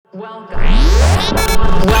Welcome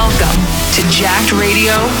to Jacked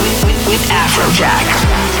Radio with Afrojack.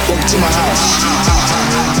 Welcome to my house.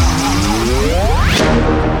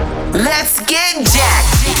 Let's get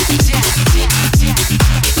jacked.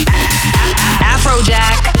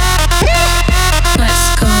 Afrojack.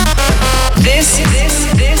 Let's go. This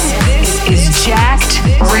is Jacked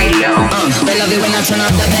Radio. They love it when I turn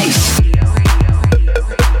up the bass.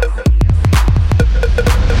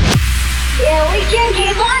 Yeah, we can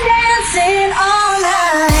keep on dancing all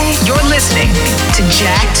night. You're listening to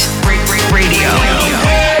Jacked Radio.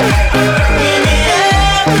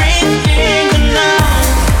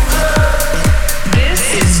 This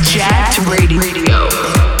is Jacked Radio.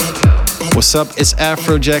 What's up? It's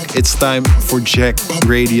Afrojack. It's time for Jacked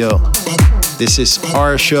Radio. This is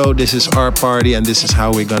our show, this is our party, and this is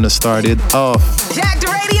how we're gonna start it off. Jacked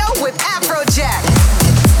Radio with Afrojack.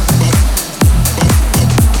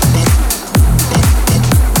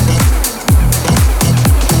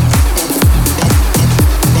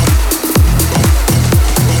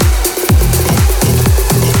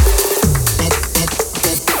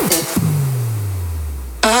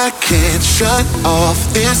 I can't shut off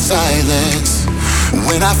this silence.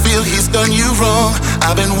 When I feel he's done you wrong,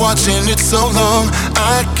 I've been watching it so long.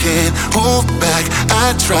 I can't hold back,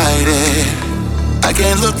 I tried it. I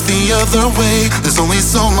can't look the other way, there's only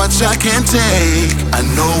so much I can take. I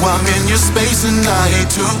know I'm in your space and I hate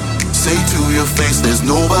to say to your face, there's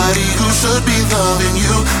nobody who should be loving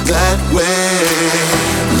you that way.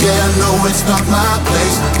 Yeah, I know it's not my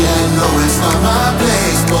place, yeah, I know it's not my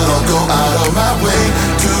place, but I'll go out of my way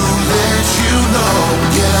to let you know.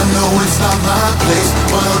 Yeah, I know it's not my place,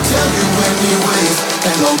 but I'll tell you anyways,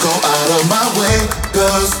 and I'll go out of my way,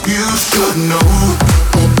 cause you should know.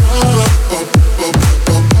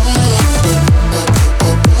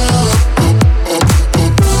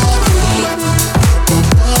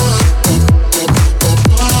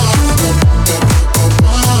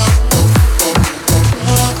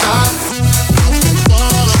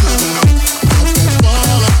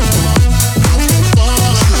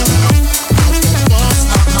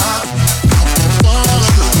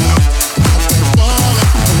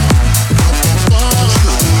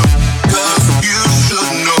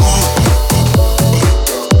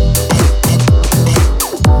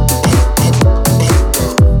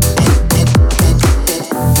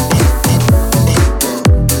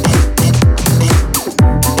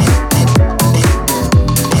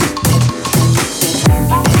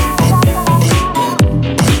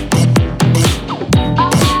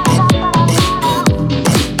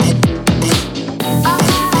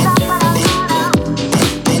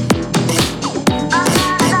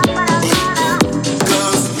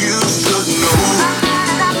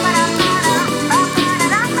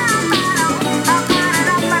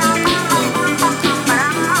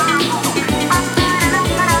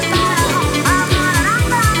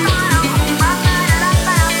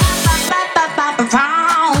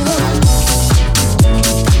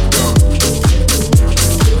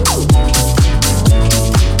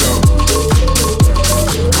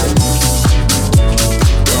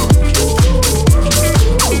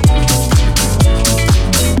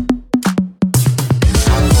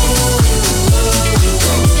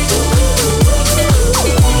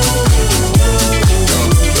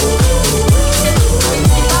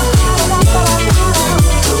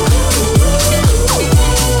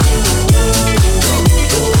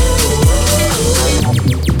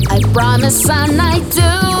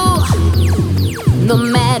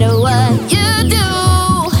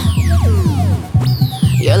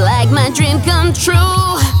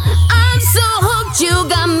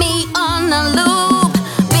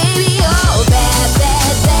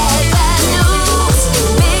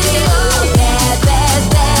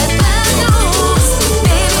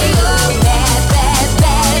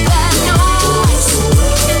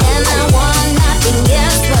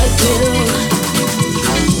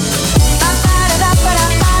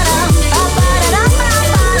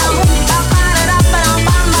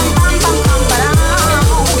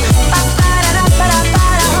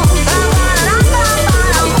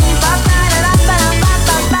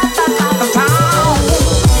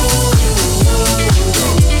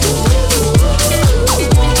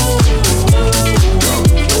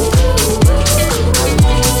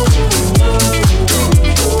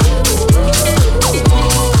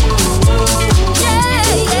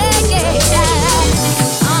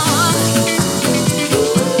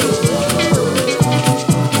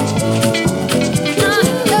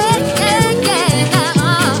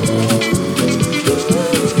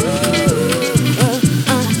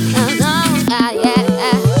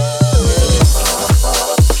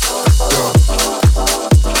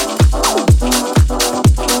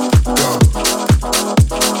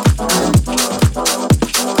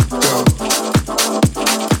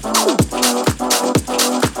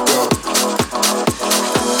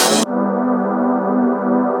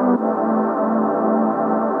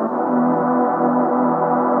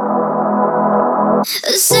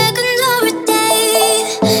 A second or a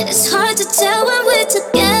day, it's hard to tell when we're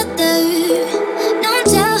together. Don't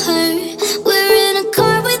tell her we're in a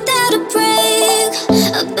car without a brake,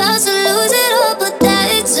 about to lose it all, but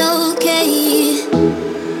that's okay.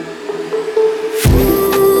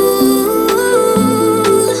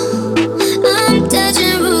 I'm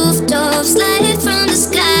touching rooftops, light from the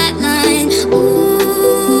skyline.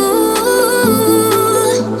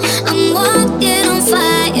 I'm walking on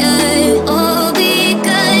fire, all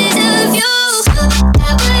because of you.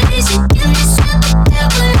 Superpowers, you give me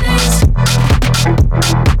superpowers.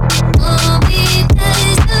 All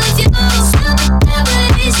because of you.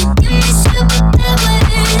 Superpowers, you give me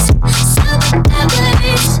superpowers.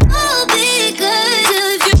 Superpowers, all because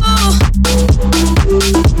of you.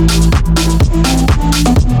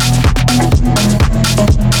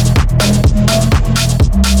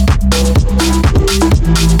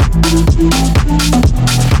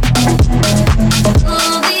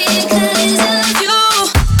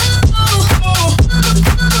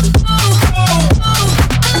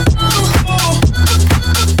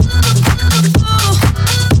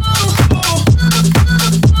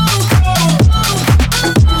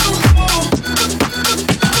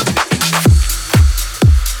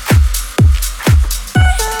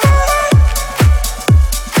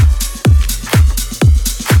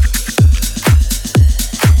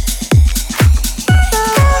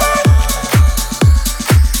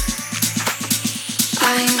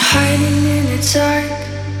 I'm hiding in the dark.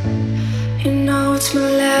 You know it's my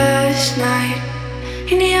last night.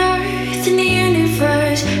 In the earth, in the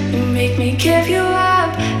universe, you make me give you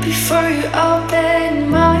up before you open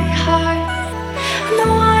my heart. I'm the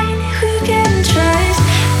one who can trust.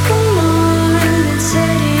 Come on, let's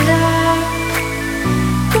set it up.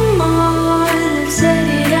 Come on, let's set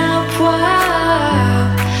it up.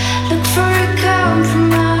 Wow. Look for a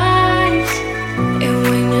compromise. And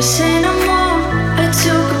when you say no more, I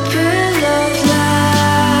took a pill of love.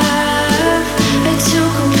 I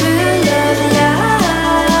took a pill of love.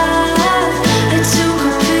 I took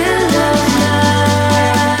a pill of love.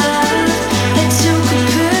 I took a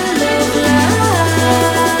pill of love.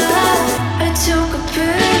 I took a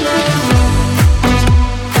pill of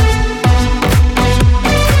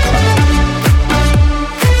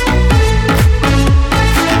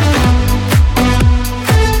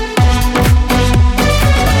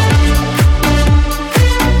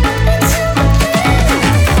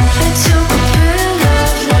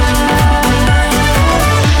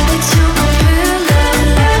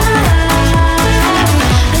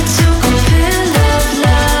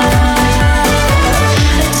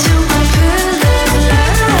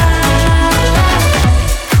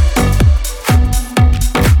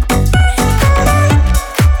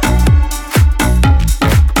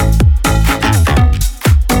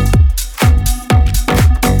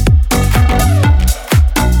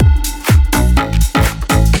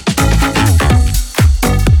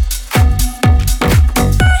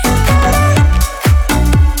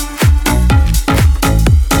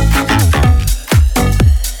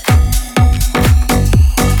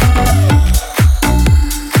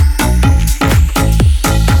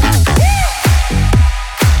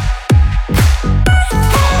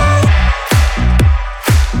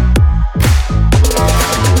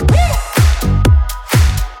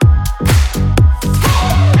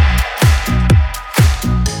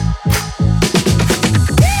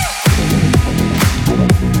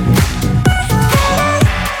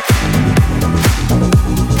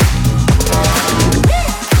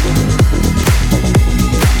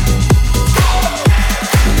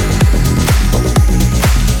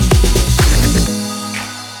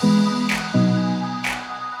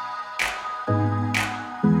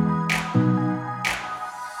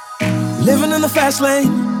Living in the fast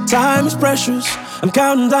lane, time is precious. I'm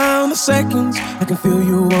counting down the seconds. I can feel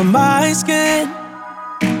you on my skin.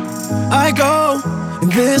 I go in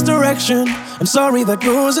this direction. I'm sorry that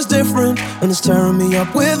yours is different, and it's tearing me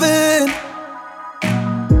up within.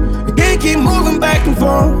 You can't keep moving back and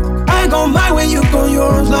forth. I go my way, you go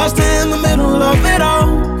yours. Lost in the middle of it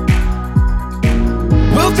all.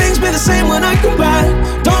 Will things be the same when I come back?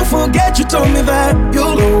 Don't forget you told me that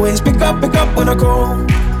you'll always pick up when I call.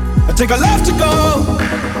 I take a left to go.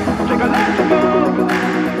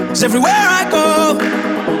 Cause everywhere I go,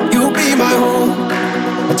 you'll be my home.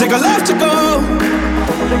 I take a left to go.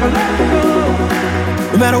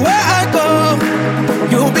 No matter where I go,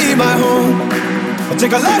 you'll be my home. I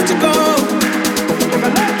take a left to go. Take a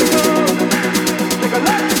left to go. Take a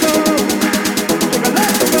left to go. Take a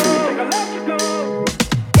left to go. Take a left to go.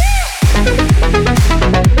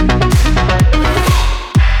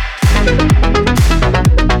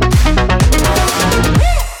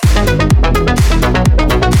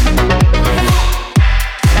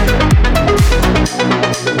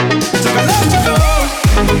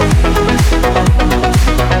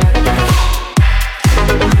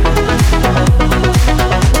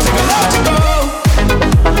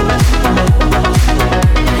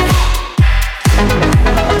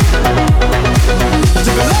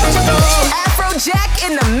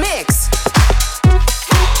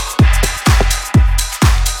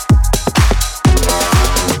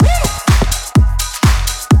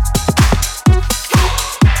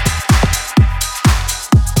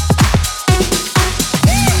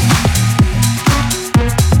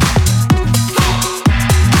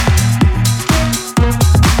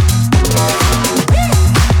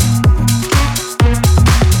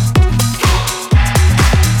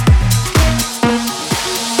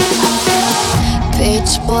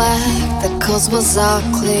 like the coast was all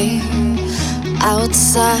clear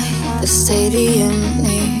outside the stadium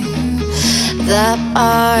near that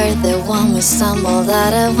bar, the one we stumbled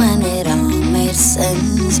out of when it all made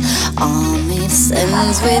sense. All made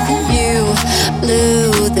sense with you,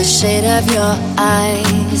 blue, the shade of your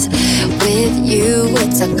eyes. With you,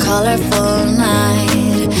 it's a colorful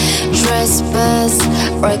night. Trespass,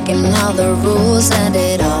 breaking all the rules, and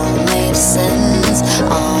it all made sense.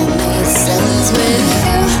 All made sense with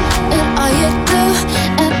you, and all you do,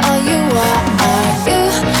 and all you are. You,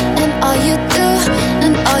 and all you do,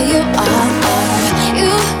 and all you are.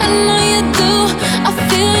 You, and all you do, I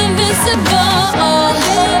feel invincible.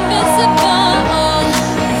 Invincible.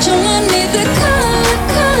 Showing me the color,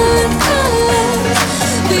 color, colors.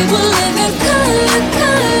 We will live in color,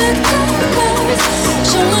 color, colors.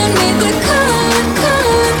 Showing me the color,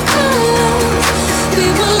 color, colors. We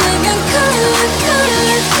will live in color,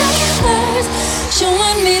 color, colors.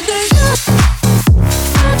 Showing me the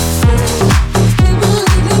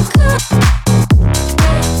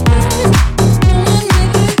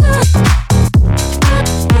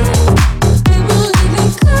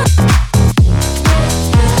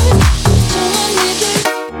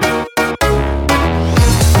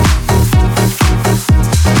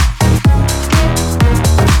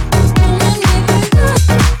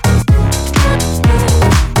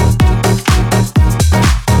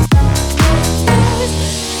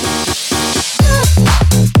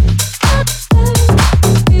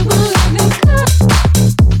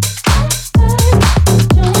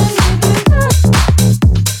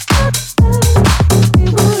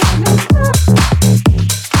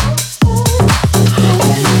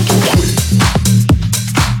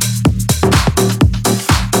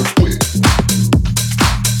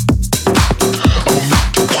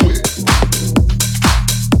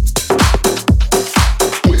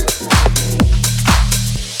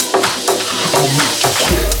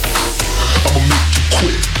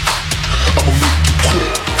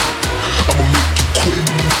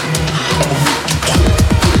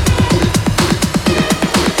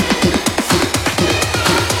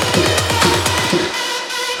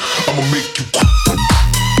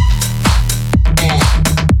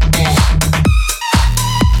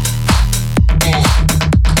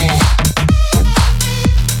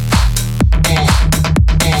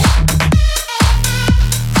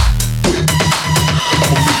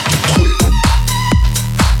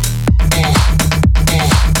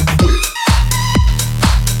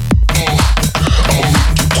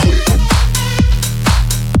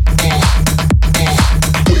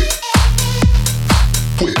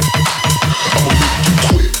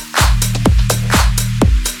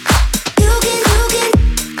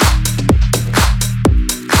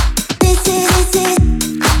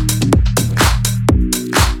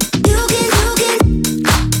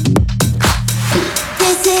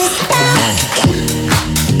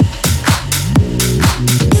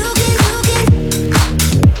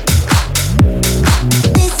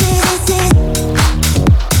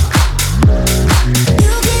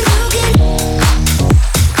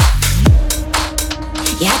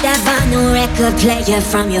player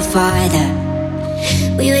from your father.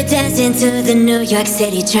 We were dancing to the New York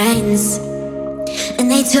City trains, and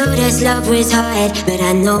they told us love was hard, but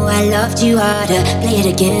I know I loved you harder. Play it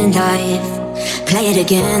again, life, play it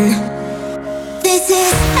again. This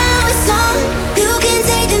is our song. You can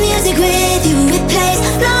take the music with you. It plays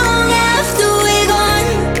long after we're gone.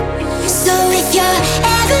 So if you're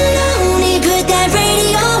ever lonely, put that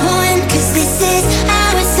radio on, 'cause this is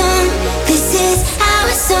our song. This is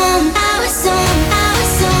our song. Our song. Our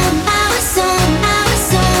song. Our song. Our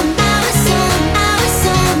song. Our song. Our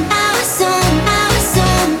song. Our song. Our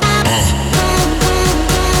song.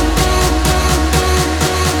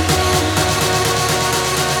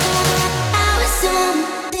 Our song.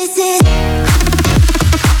 This is.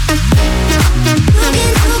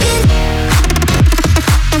 You can.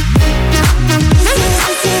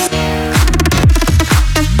 This is.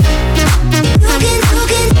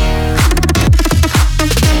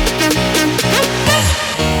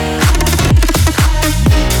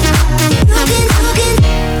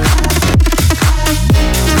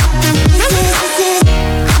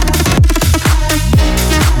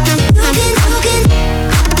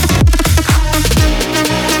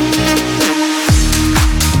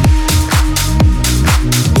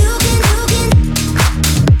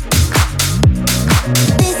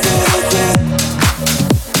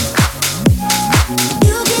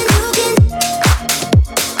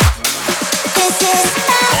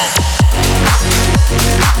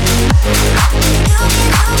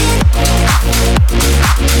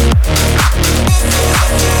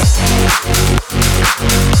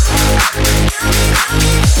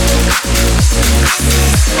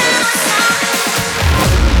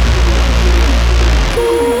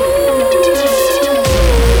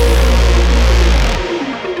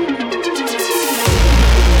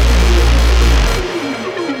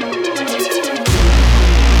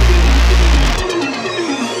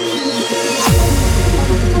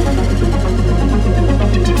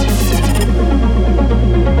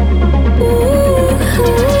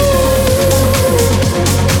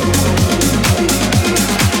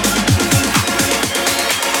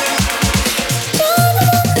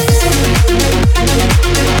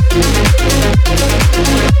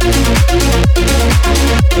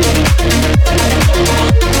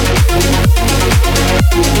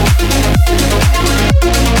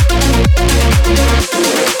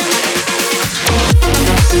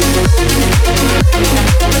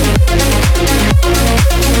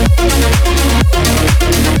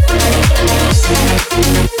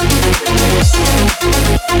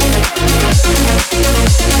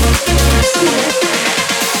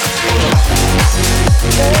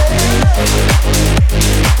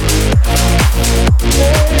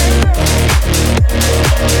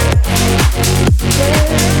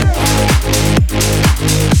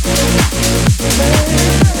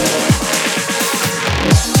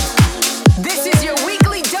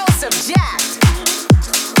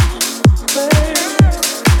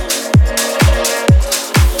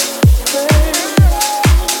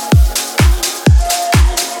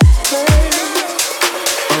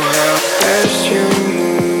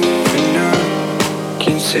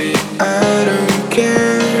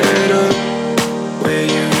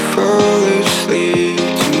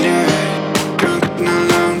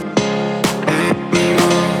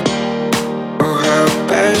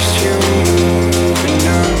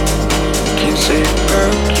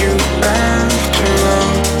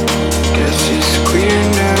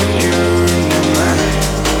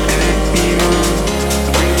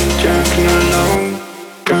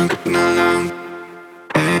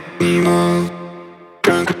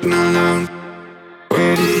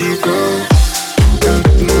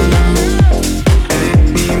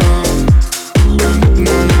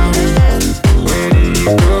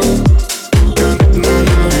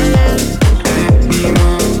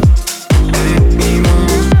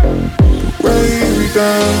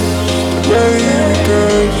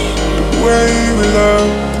 we love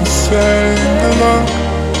the same along.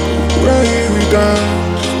 The way we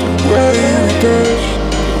dance, the way we touch,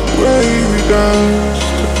 the way we dance,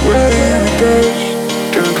 the way we touch.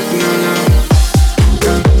 Can't get no love,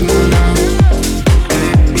 can't get no love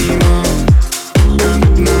anymore. Can't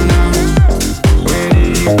get no love, where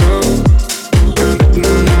did you go? Can't get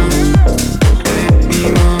no love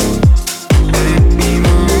anymore,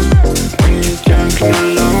 anymore. When you're drunk and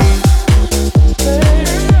alone.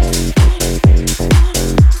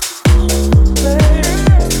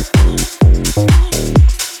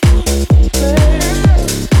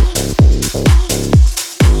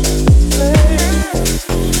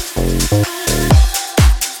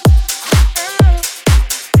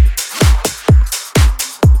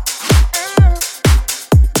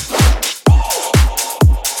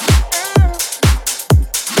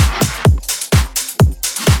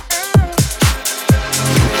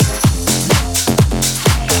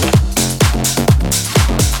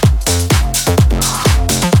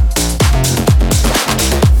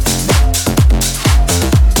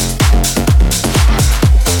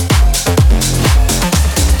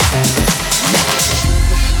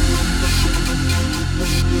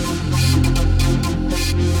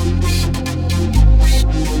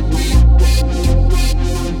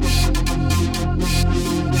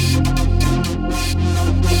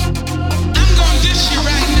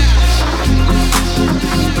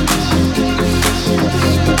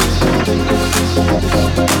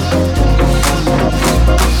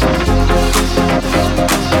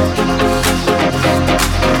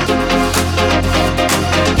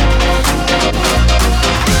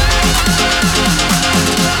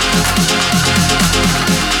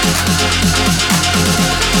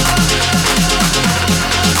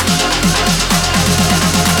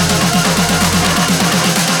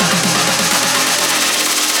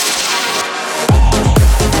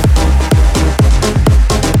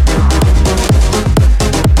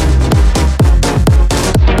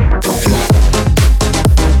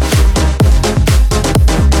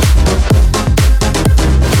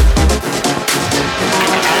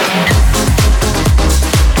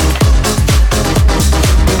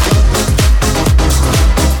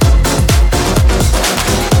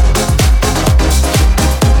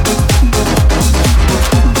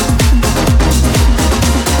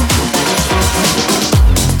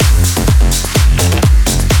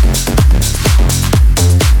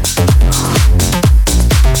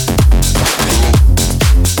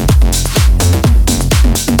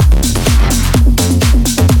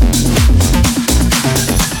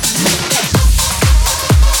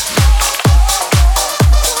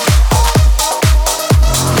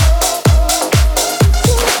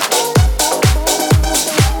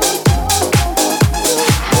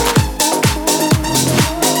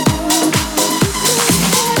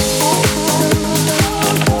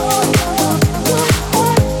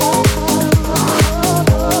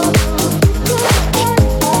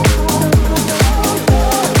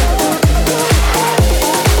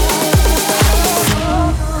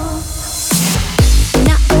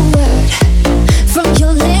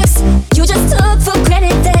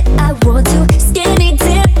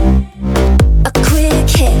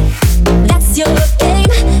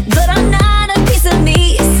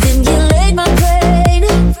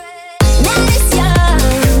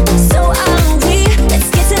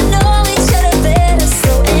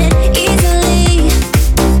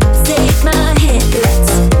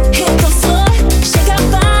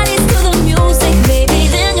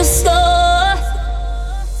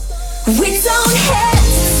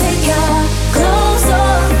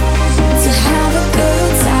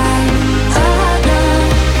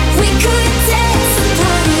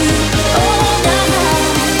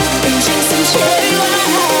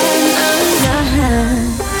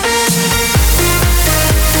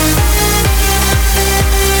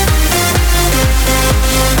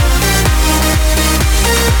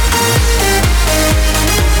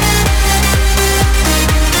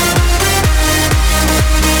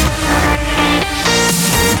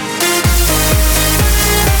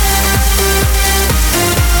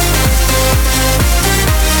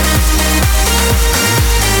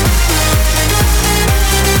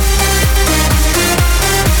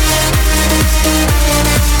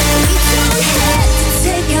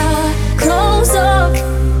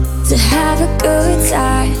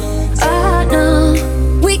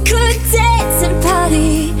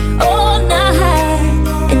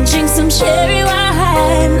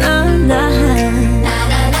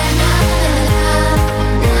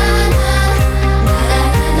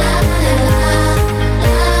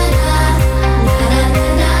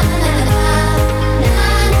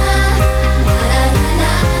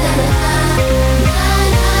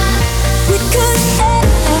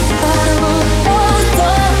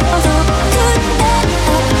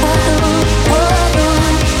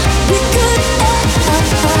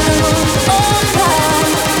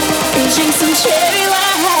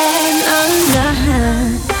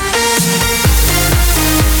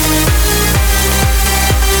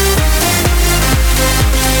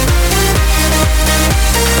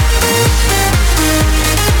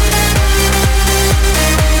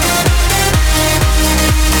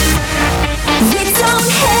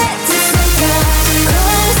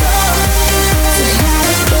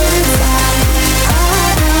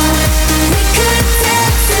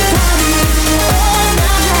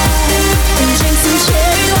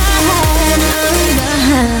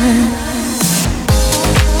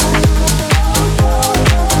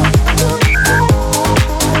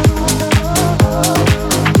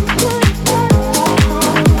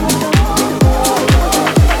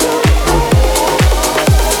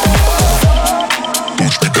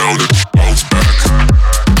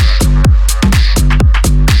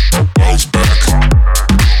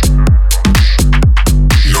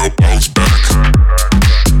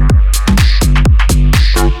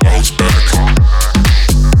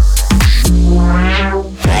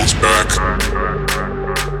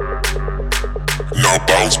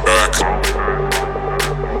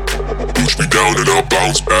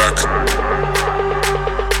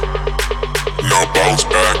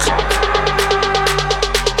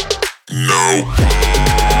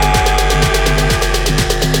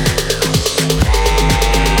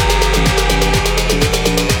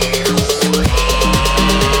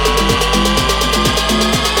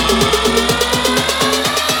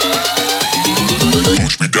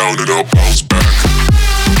 down and I'll bounce back,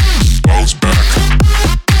 bounce back,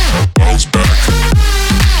 bounce back,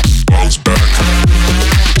 bounce back,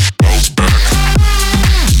 bounce back,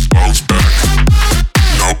 bounce back,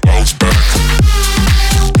 now bounce back,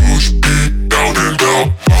 push me down and I'll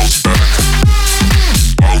bounce back,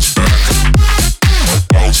 bounce back,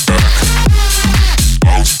 bounce back,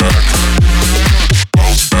 bounce back,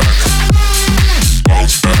 bounce back,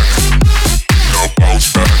 bounce back, now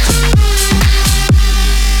bounce back.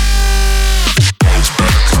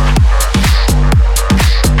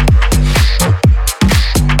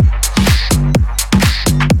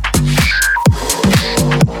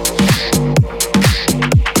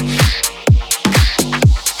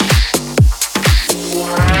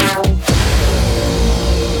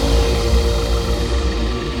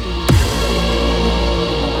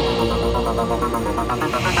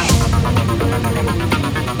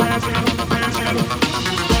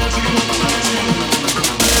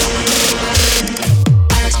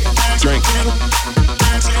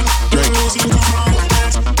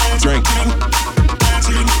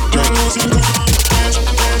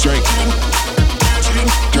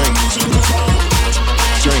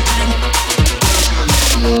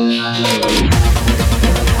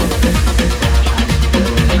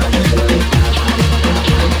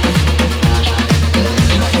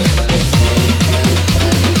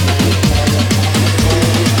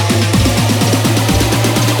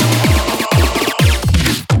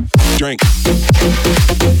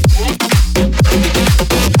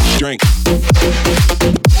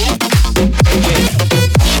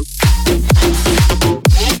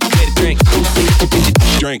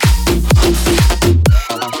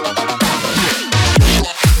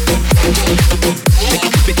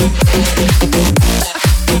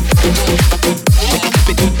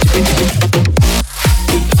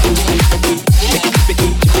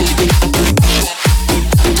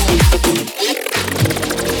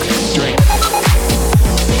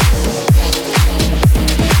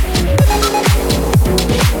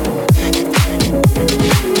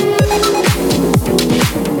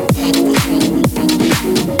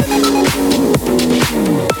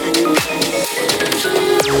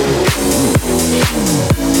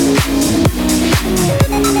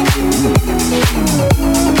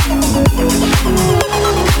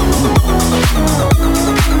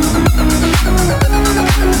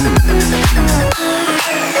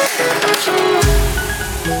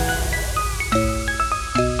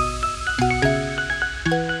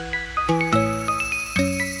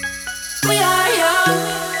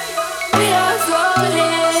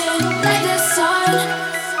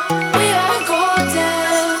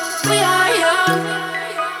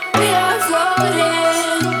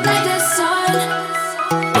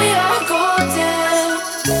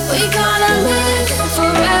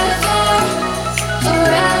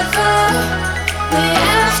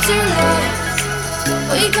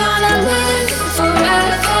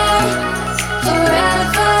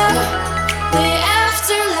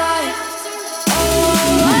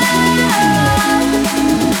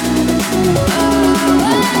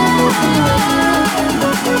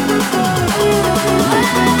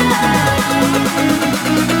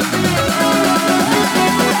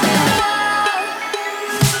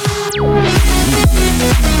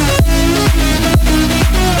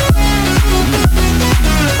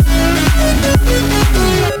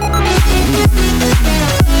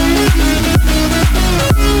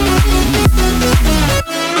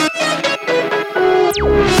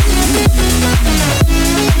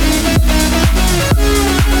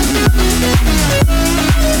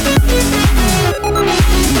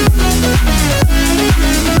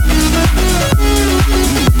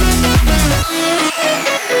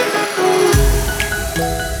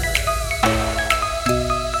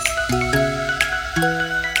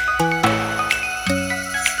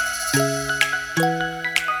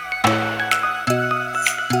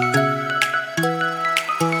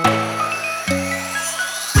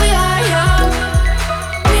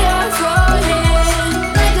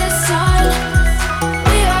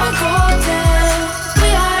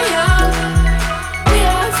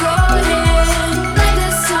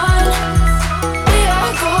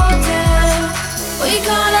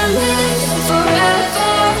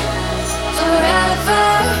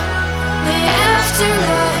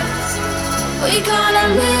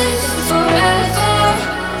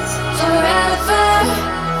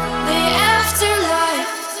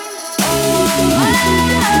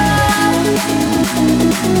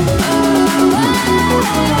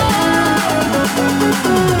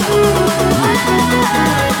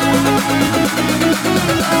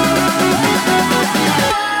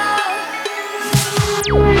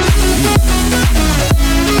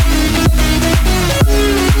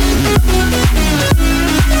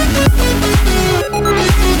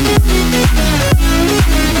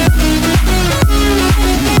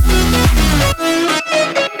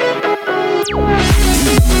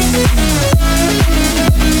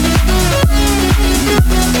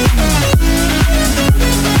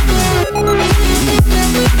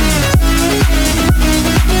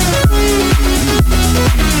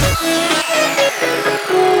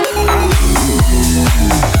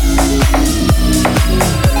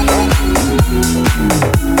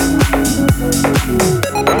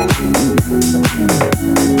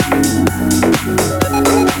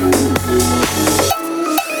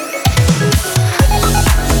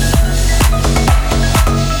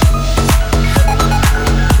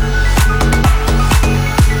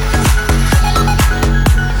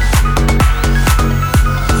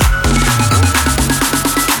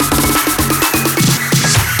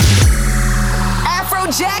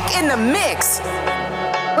 mix.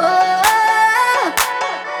 Oh,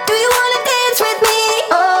 do you wanna dance with me?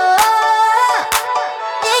 Oh,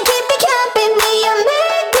 and keep me company and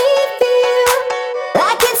make me feel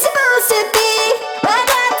like it's supposed to be. Right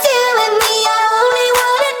now, you and me, I only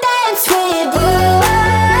wanna dance with you.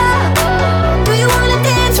 Oh, do you wanna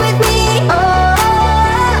dance with me?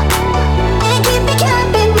 Oh, and keep me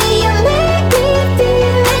company and make me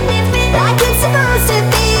feel like it's supposed to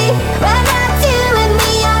be. Right now, you and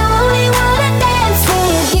me, I only wanna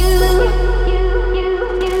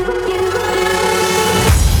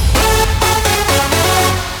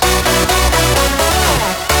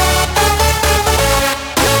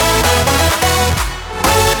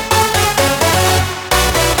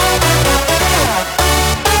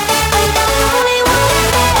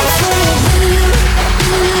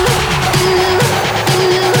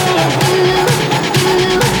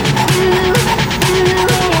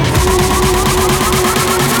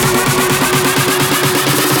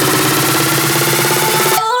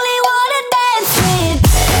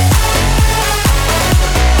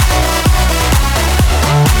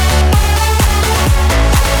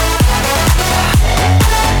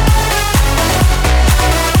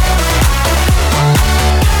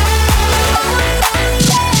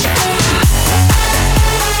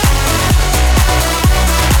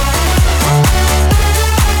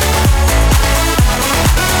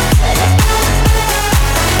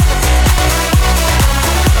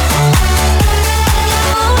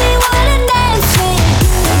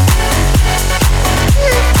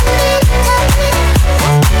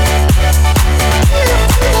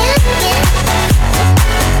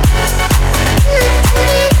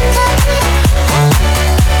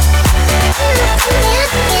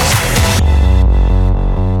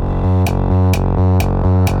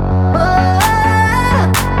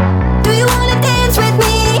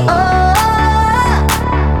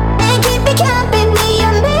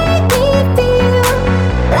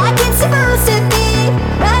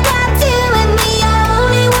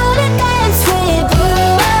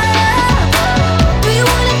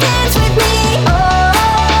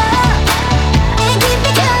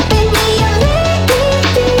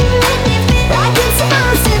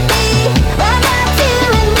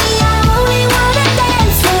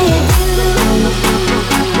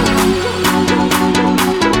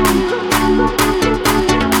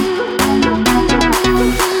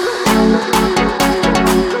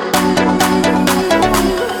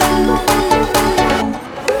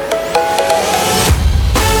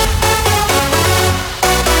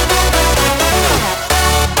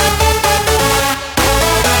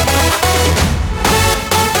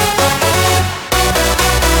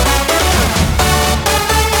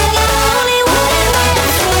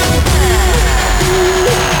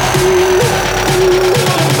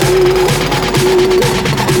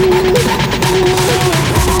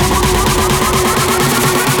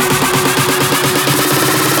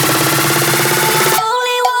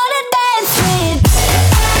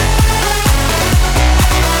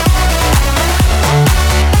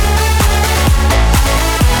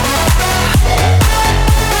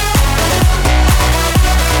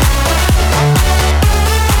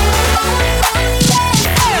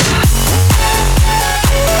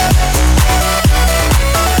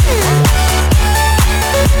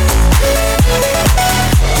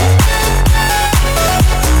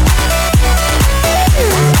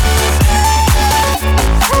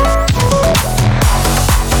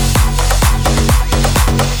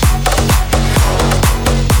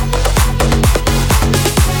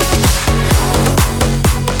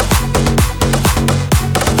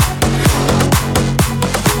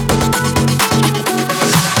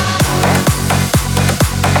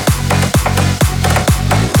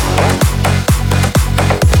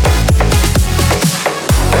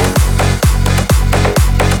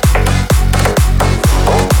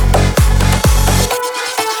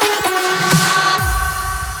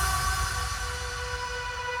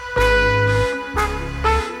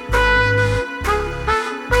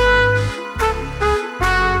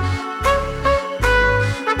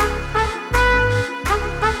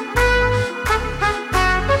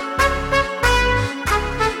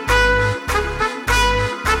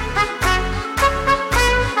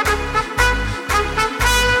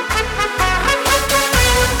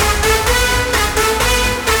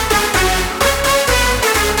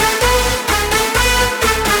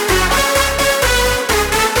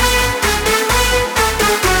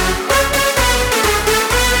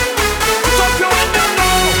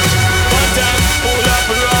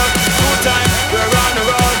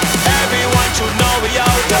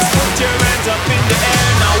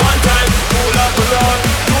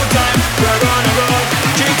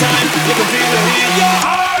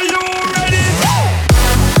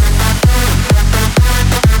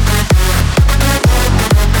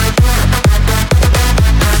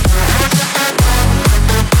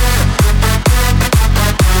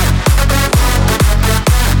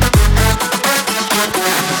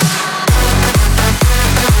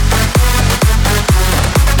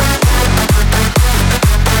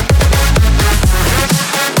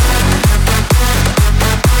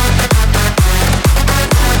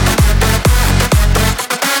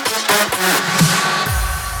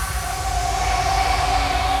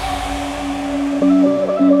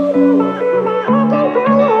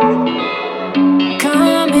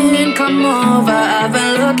come over. I've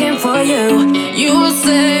been looking for you. You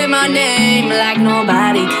say my name like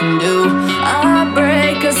nobody can do. I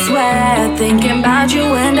break a sweat thinking about you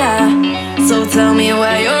and I. So tell me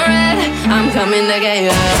where you're at. I'm coming to get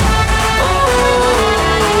you. Oh,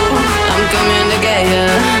 I'm coming to get you.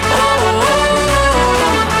 Oh,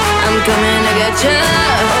 I'm coming to get you. Oh,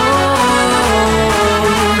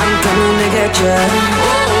 I'm coming to get you.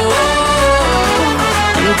 Oh,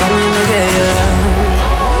 I'm coming to get you.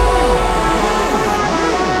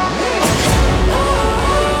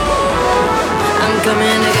 I'm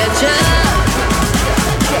coming to get you.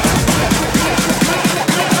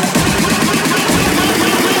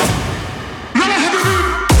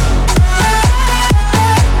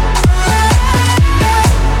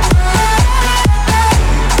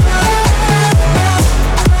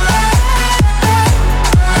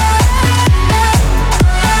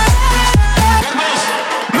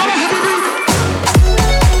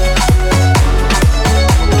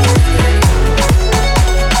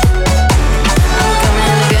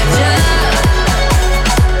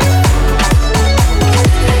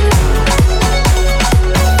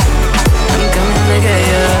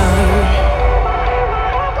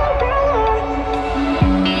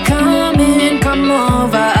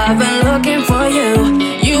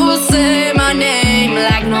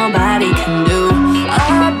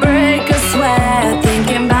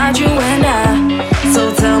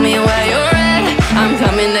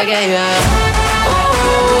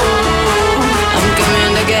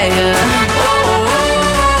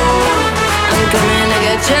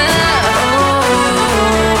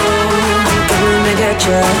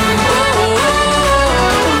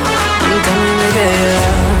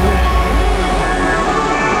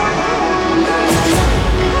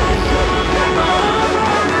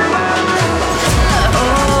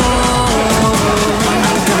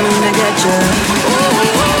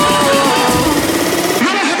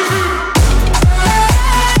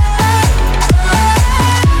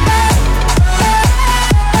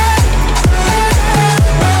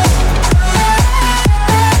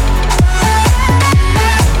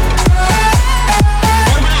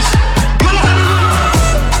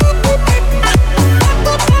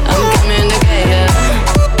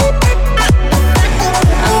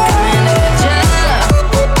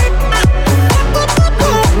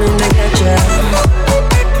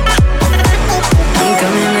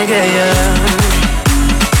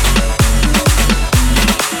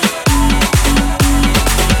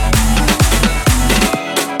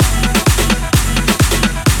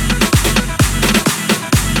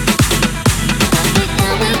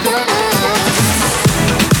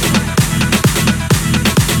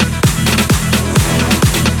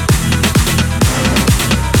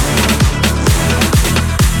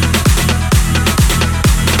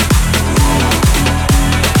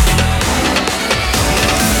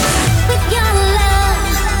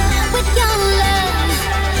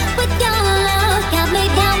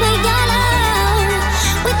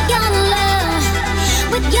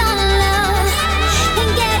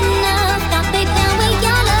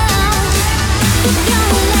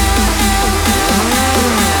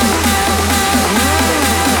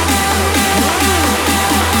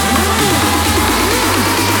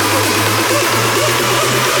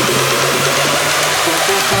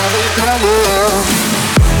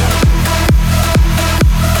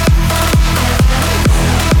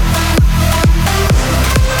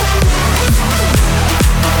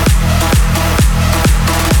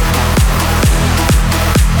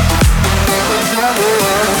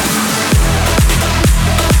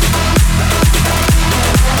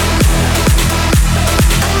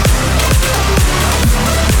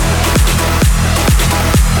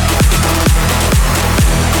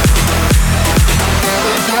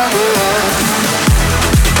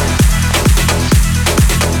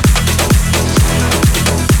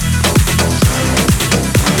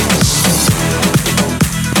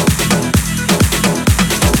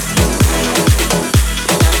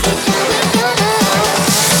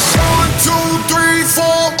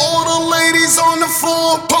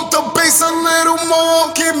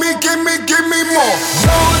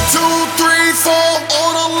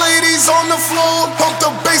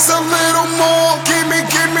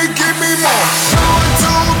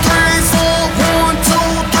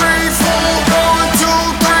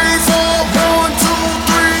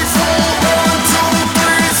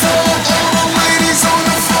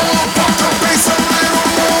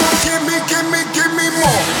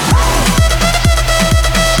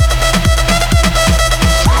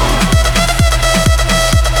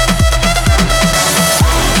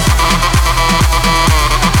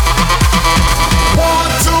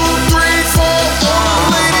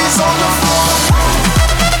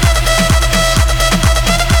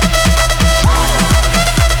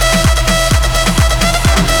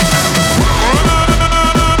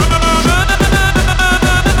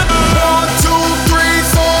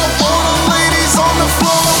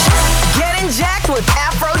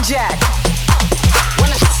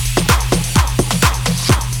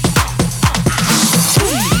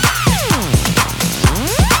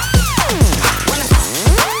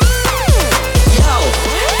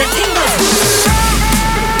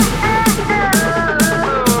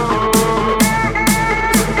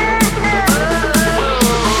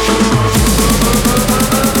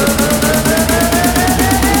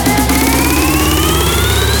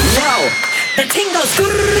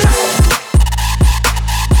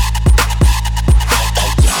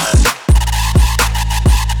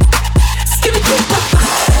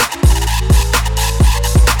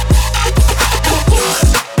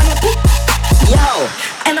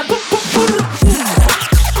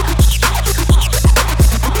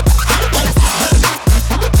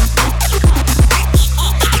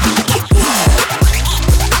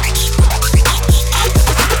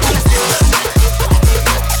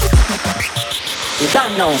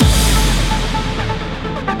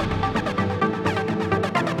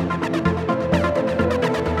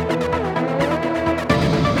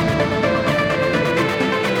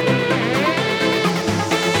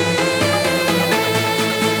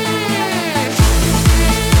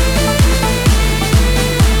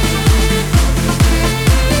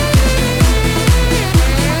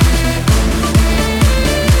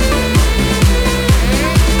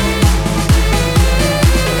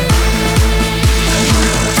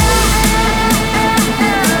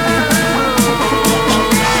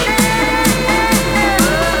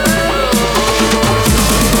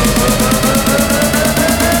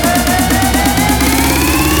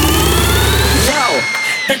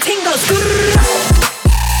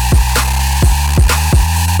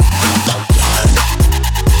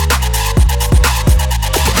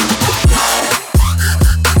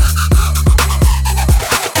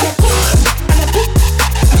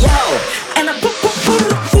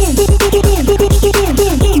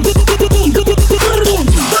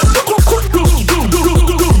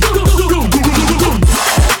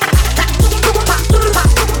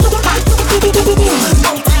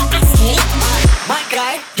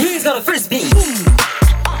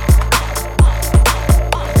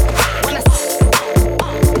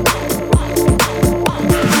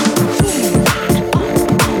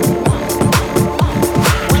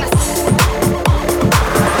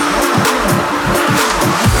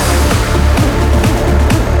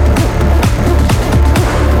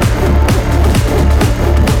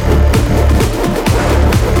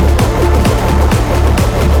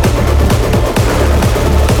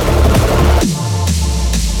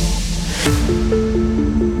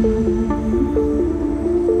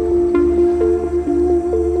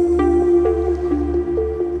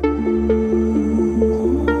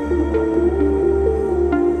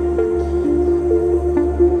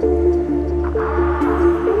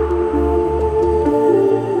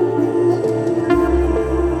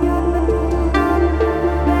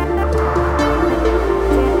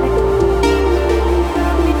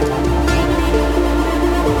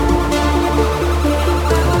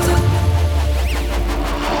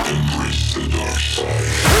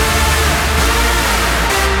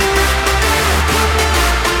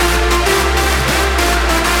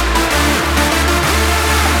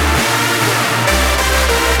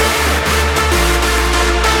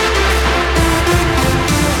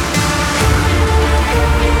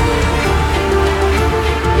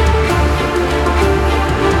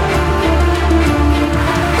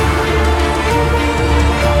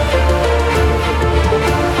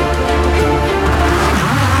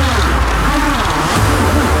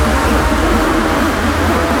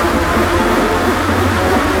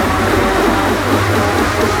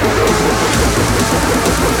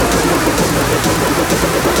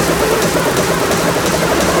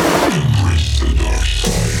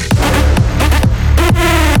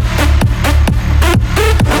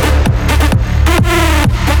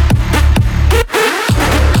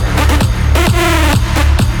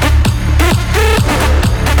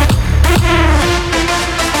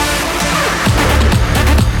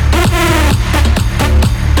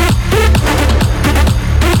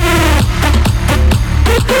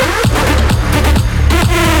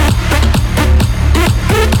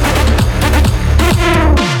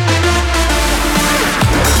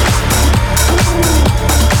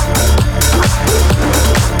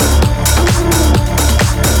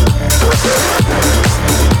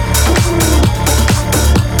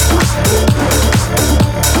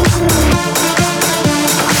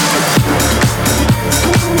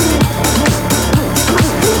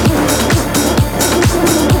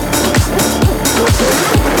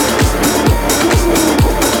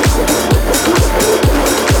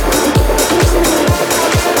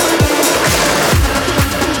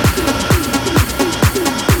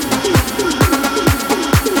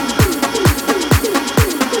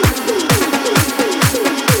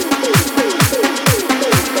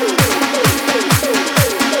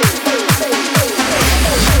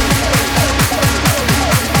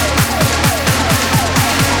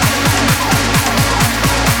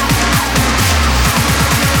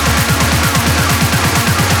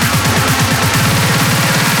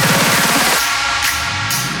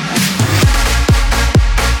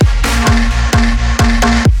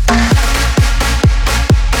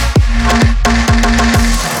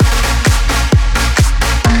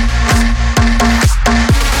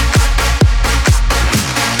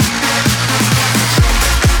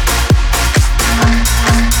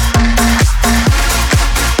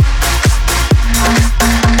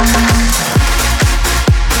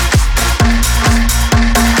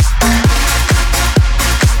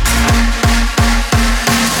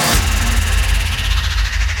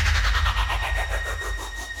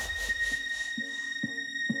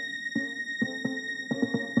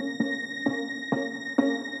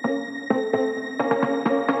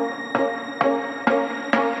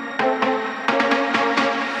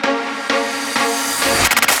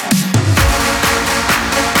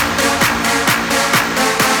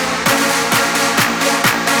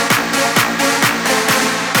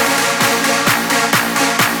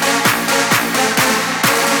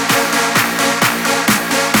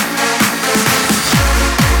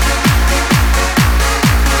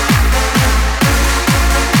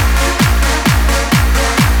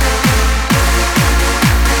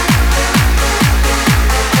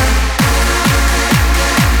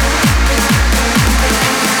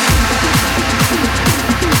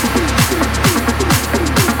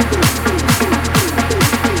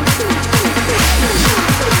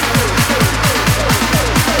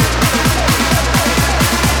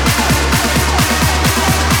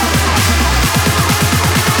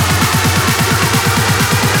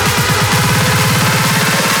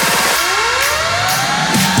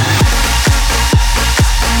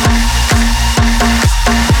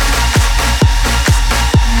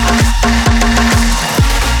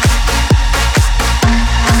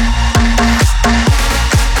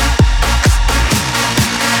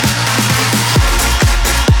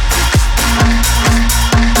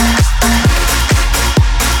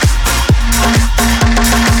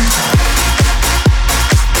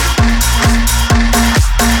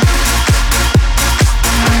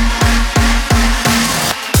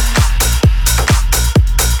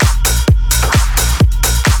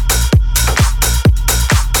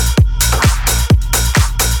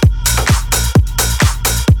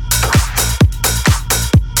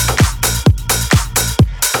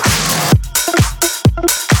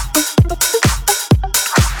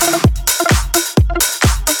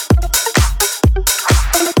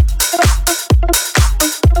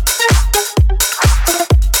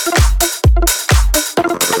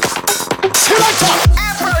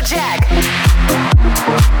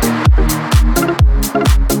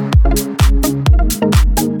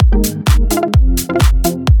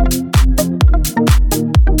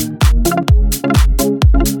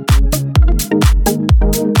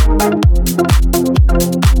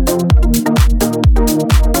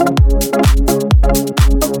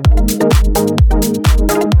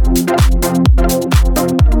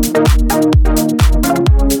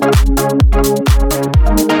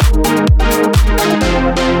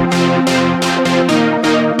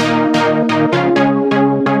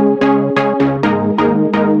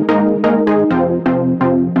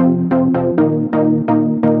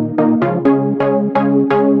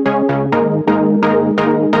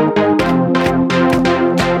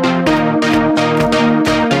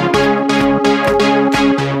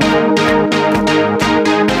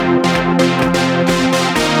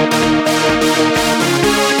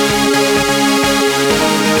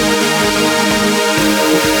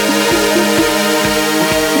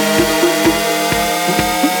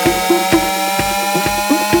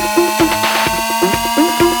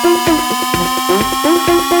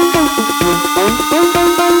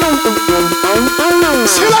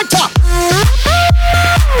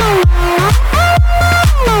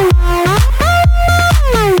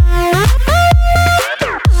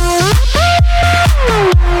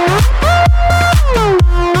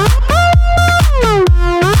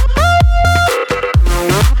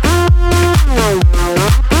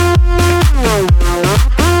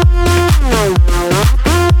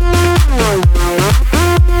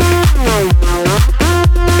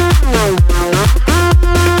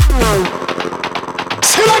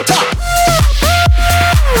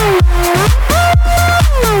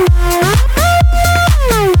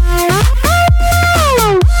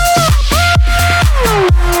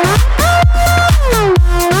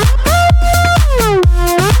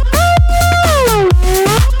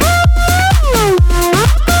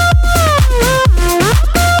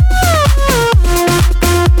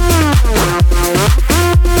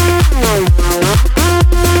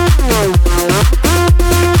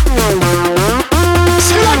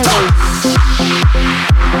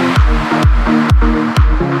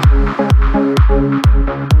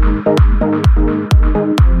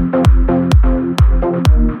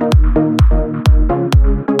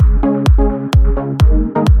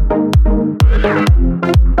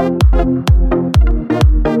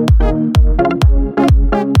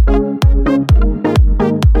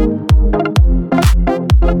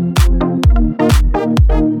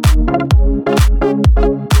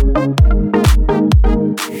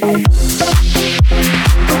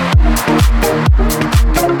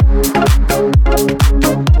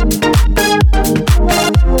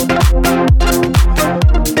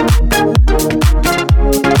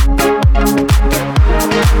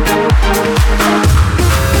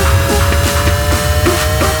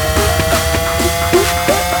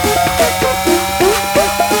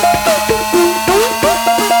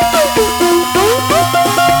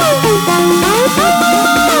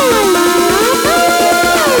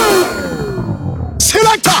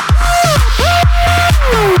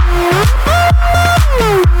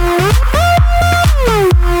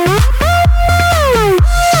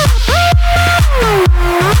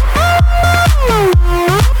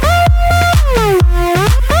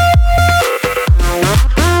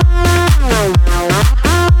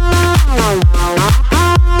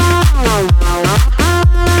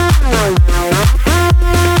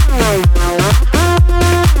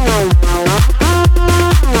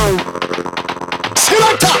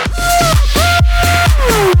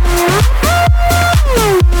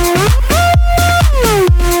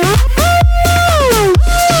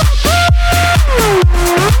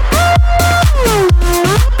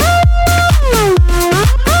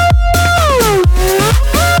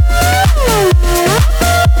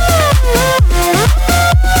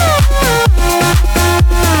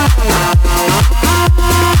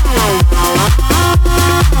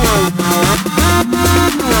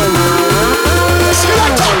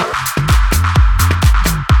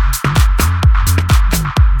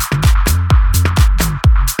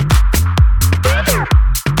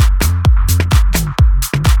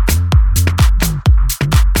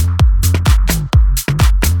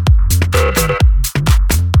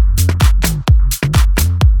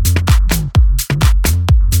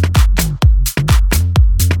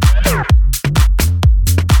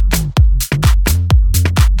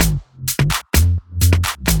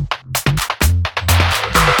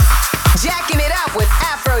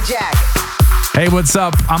 Hey, what's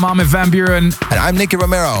up? I'm Armin van Buuren. And I'm Nicky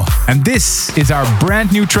Romero. And this is our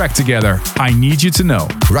brand new track together, I Need You to Know.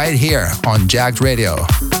 Right here on Jacked Radio.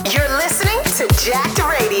 You're listening to Jacked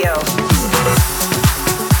Radio.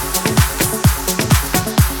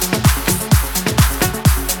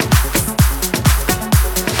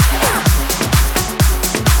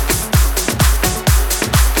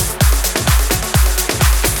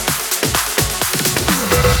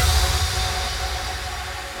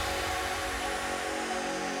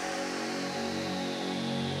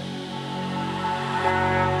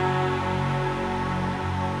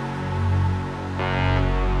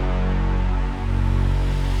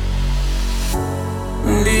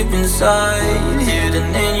 Deep inside, hidden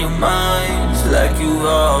in your mind, like you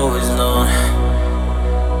always know.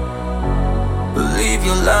 Believe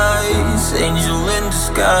your lies, angel in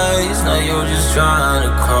disguise. Now you're just trying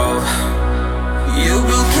to crawl. You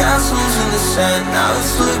built castles in the sand, now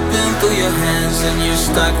it's slipping through your hands, and you're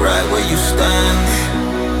stuck right where you stand.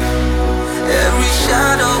 Every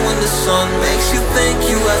shadow in the sun makes you think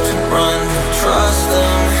you have to run. Trust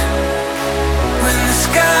them. When the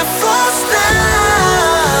sky falls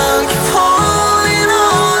down, keep holding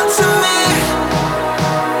on to me.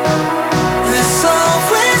 There's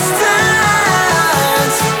always time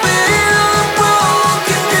to build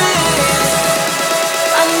broken dreams.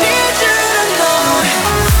 I need you to know.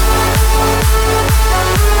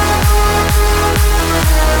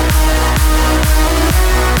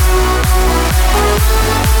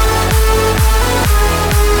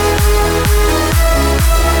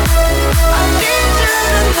 I need you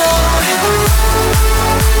to know.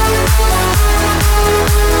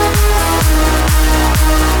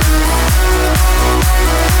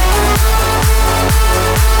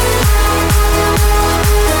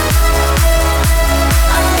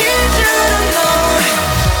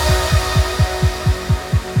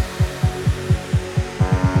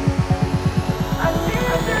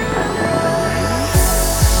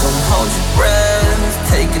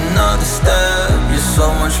 Step, you're so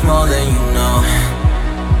much more than you know.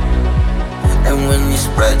 And when you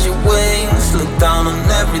spread your wings, look down on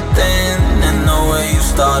everything and know where you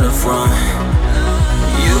started from.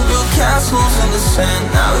 You built castles in the sand,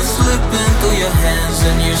 now it's slipping through your hands,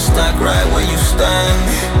 and you're stuck right where you stand.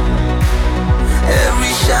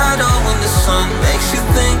 Every shadow in the sun